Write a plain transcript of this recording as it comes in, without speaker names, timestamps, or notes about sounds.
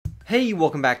Hey,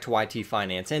 welcome back to YT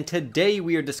Finance, and today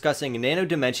we are discussing Nano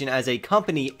Dimension as a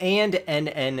company and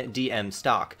NNDM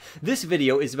stock. This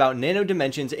video is about Nano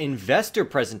Dimension's investor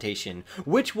presentation,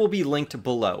 which will be linked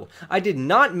below. I did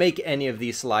not make any of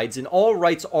these slides, and all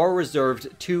rights are reserved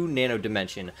to Nano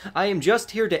Dimension. I am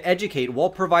just here to educate while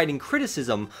providing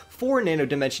criticism for Nano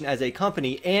Dimension as a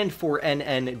company and for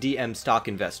NNDM stock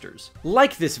investors.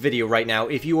 Like this video right now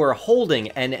if you are holding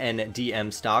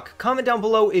NNDM stock, comment down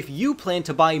below if you plan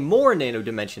to buy more Nano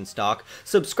Dimension stock,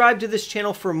 subscribe to this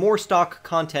channel for more stock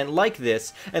content like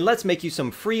this, and let's make you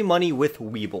some free money with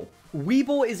Webull.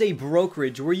 Webull is a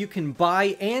brokerage where you can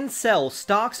buy and sell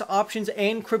stocks, options,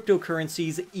 and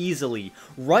cryptocurrencies easily.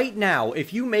 Right now,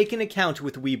 if you make an account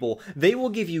with Webull, they will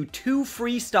give you 2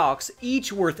 free stocks,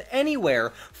 each worth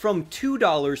anywhere from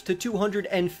 $2 to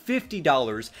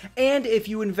 $250. And if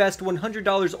you invest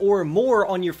 $100 or more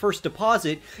on your first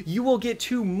deposit, you will get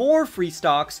 2 more free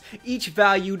stocks, each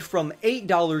valued from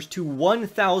 $8 to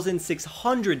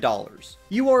 $1,600.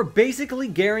 You are basically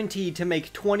guaranteed to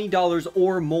make $20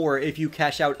 or more if you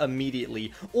cash out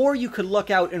immediately, or you could luck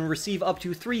out and receive up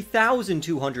to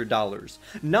 $3,200.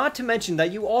 Not to mention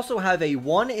that you also have a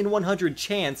 1 in 100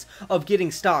 chance of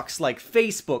getting stocks like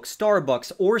Facebook,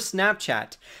 Starbucks, or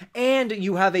Snapchat, and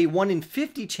you have a 1 in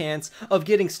 50 chance of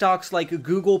getting stocks like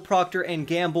Google, Procter &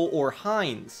 Gamble, or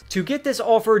Heinz. To get this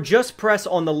offer, just press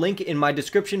on the link in my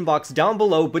description box down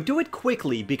below, but do it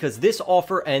quickly because this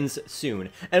offer ends soon.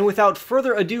 And without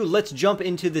further ado, let's jump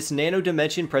into this Nano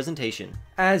Dimension presentation.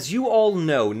 As you all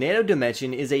know, Nano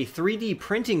Dimension is a 3D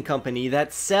printing company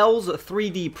that sells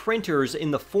 3D printers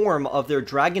in the form of their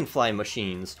Dragonfly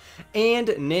machines,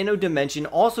 and Nano Dimension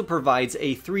also provides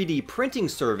a 3D printing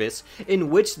service in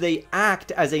which they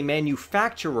act as a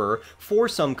manufacturer for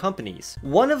some companies.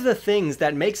 One of the things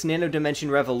that makes Nano Dimension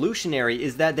revolutionary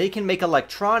is that they can make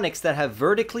electronics that have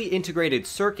vertically integrated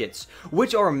circuits,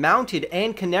 which are mounted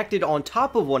and connected on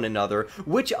top of one another,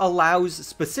 which allows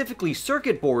specifically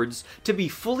circuit boards to be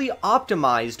fully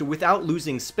optimized without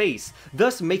losing space,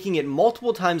 thus making it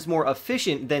multiple times more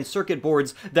efficient than circuit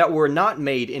boards that were not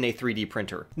made in a 3D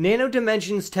printer. Nano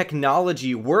Dimension's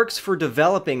technology works for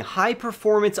developing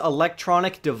high-performance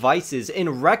electronic devices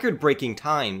in record-breaking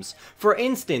times. For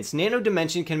instance, Nano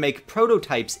Dimension can make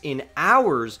prototypes in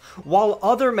hours, while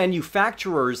other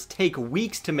manufacturers take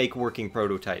weeks to make working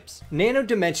prototypes. Nano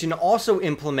Dimension also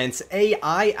implements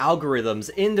AI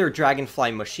algorithms in their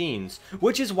Dragonfly machines,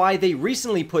 which is why they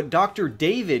recently put Dr.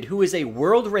 David, who is a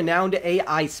world-renowned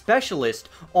AI specialist,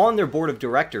 on their board of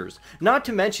directors. Not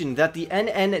to mention that the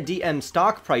NNDM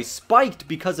stock price spiked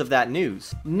because of that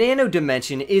news. Nano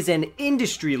Dimension is an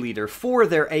industry leader for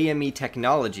their AME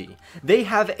technology. They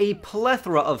have a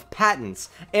plethora of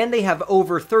patents, and they have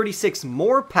over 36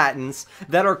 more patents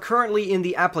that are currently in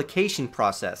the application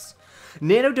process.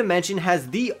 Nano Dimension has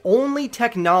the only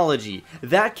technology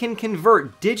that can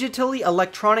convert digitally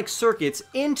electronic circuits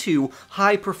into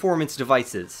high-performance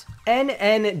devices.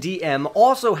 NNDM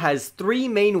also has 3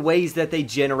 main ways that they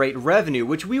generate revenue,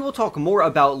 which we will talk more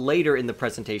about later in the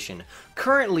presentation.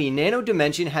 Currently, Nano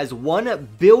Dimension has $1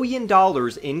 billion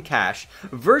in cash,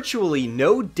 virtually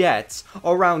no debts,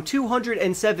 around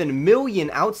 207 million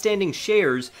outstanding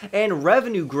shares, and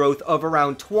revenue growth of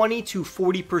around 20 to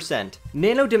 40%.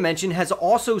 Nano Dimension has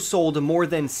also sold more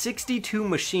than 62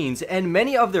 machines, and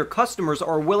many of their customers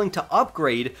are willing to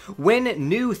upgrade when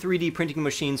new 3D printing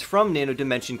machines from Nano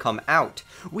Dimension come out.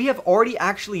 We have already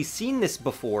actually seen this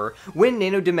before when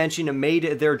Nano Dimension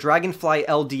made their Dragonfly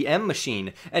LDM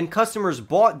machine, and customers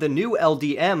bought the new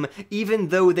LDM even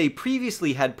though they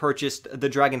previously had purchased the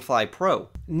Dragonfly Pro.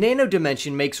 Nano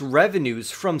Dimension makes revenues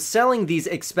from selling these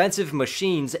expensive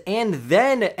machines, and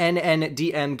then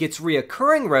NNDM gets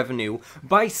reoccurring revenue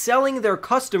by selling their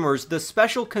customers the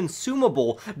special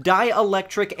consumable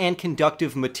dielectric and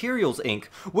conductive materials ink,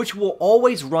 which will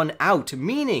always run out,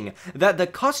 meaning that the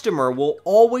customer will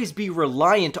always be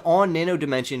reliant on Nano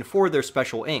Dimension for their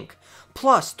special ink.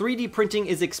 Plus, 3D printing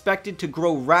is expected to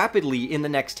grow rapidly in the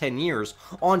next 10 years,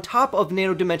 on top of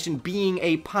Nano Dimension being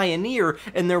a pioneer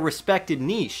in their respected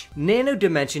niche. Nano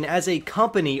Dimension as a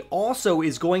company also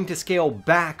is going to scale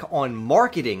back on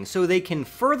marketing so they can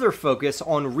further focus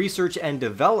on research and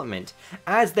development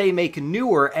as they make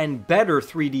newer and better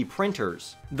 3D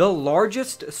printers. The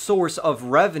largest source of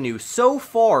revenue so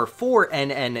far for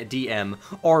NNDM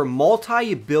are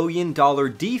multi-billion-dollar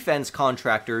defense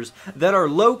contractors that are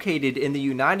located in the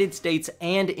United States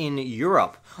and in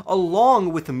Europe,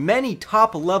 along with many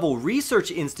top-level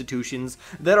research institutions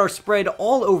that are spread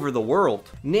all over the world.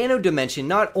 Nano Dimension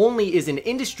not only is an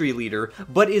industry leader,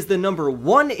 but is the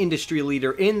 #1 industry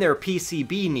leader in their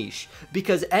PCB niche,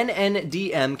 because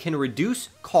NNDM can reduce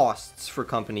costs for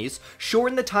companies,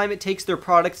 shorten the time it takes their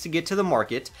products to get to the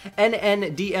market.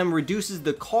 NNDM reduces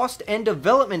the cost and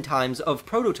development times of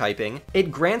prototyping.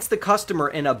 It grants the customer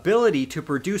an ability to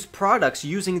produce products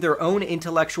using their own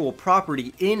intellectual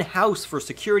property in-house for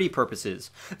security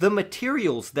purposes. The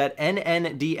materials that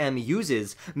NNDM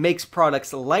uses makes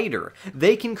products lighter.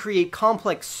 They can create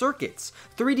complex circuits.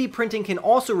 3D printing can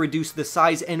also reduce the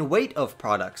size and weight of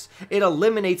products. It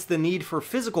eliminates the need for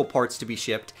physical parts to be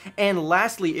shipped, and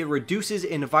lastly, it reduces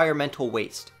environmental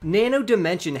waste. Nano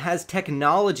Dimension has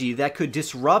technology that could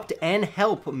disrupt and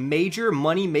help major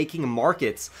money-making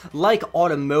markets like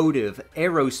automotive,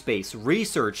 aerospace,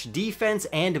 research, defense,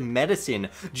 and medicine,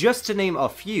 just to name a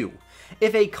few.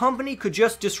 If a company could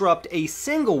just disrupt a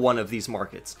single one of these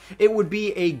markets, it would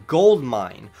be a gold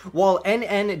mine, while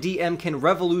NNDM can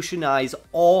revolutionize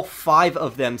all 5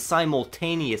 of them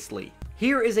simultaneously.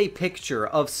 Here is a picture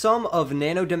of some of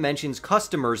Nano Dimension's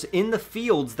customers in the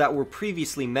fields that were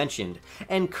previously mentioned,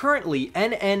 and currently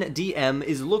NNDM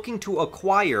is looking to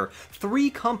acquire 3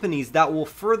 companies that will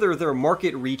further their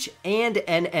market reach and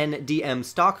NNDM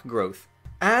stock growth.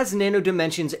 As Nano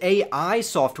Dimension's AI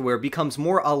software becomes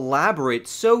more elaborate,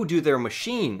 so do their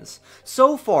machines.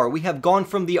 So far, we have gone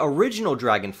from the original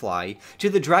Dragonfly, to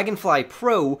the Dragonfly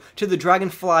Pro, to the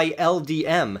Dragonfly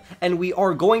LDM, and we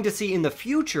are going to see in the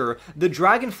future the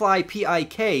Dragonfly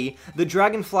PIK, the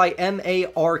Dragonfly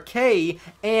MARK,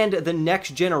 and the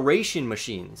next generation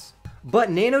machines.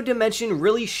 But Nano Dimension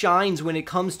really shines when it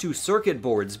comes to circuit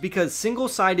boards, because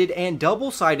single-sided and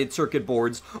double-sided circuit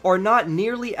boards are not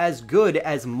nearly as good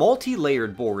as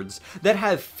multi-layered boards that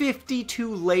have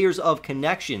 52 layers of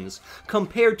connections,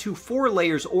 compared to 4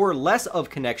 layers or less of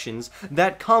connections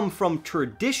that come from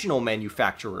traditional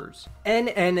manufacturers.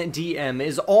 NNDM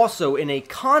is also in a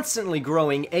constantly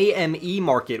growing AME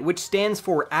market, which stands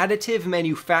for Additive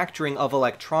Manufacturing of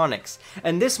Electronics,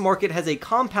 and this market has a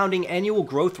compounding annual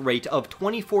growth rate of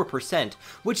 24%,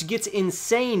 which gets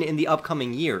insane in the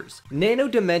upcoming years. Nano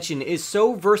Dimension is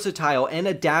so versatile and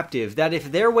adaptive that if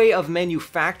their way of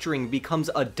manufacturing becomes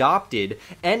adopted,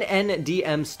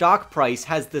 NNDM stock price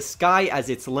has the sky as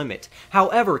its limit.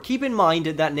 However, keep in mind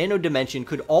that Nano Dimension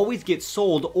could always get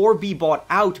sold or be bought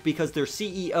out because their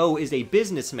CEO is a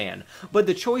businessman, but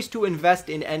the choice to invest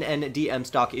in NNDM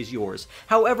stock is yours.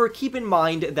 However, keep in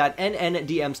mind that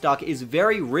NNDM stock is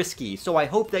very risky, so I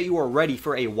hope that you are ready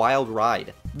for a wild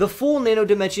ride. The full Nano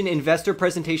Dimension investor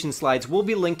presentation slides will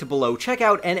be linked below. Check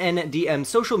out NNDM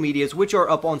social medias, which are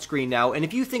up on screen now, and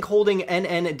if you think holding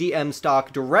NNDM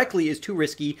stock directly is too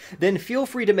risky, then feel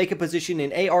free to make a position in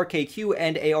ARKQ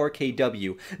and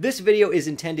ARKW. This video is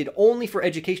intended only for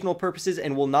educational purposes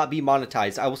and will not be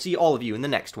monetized. I will see all of you in the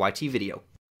next YT video.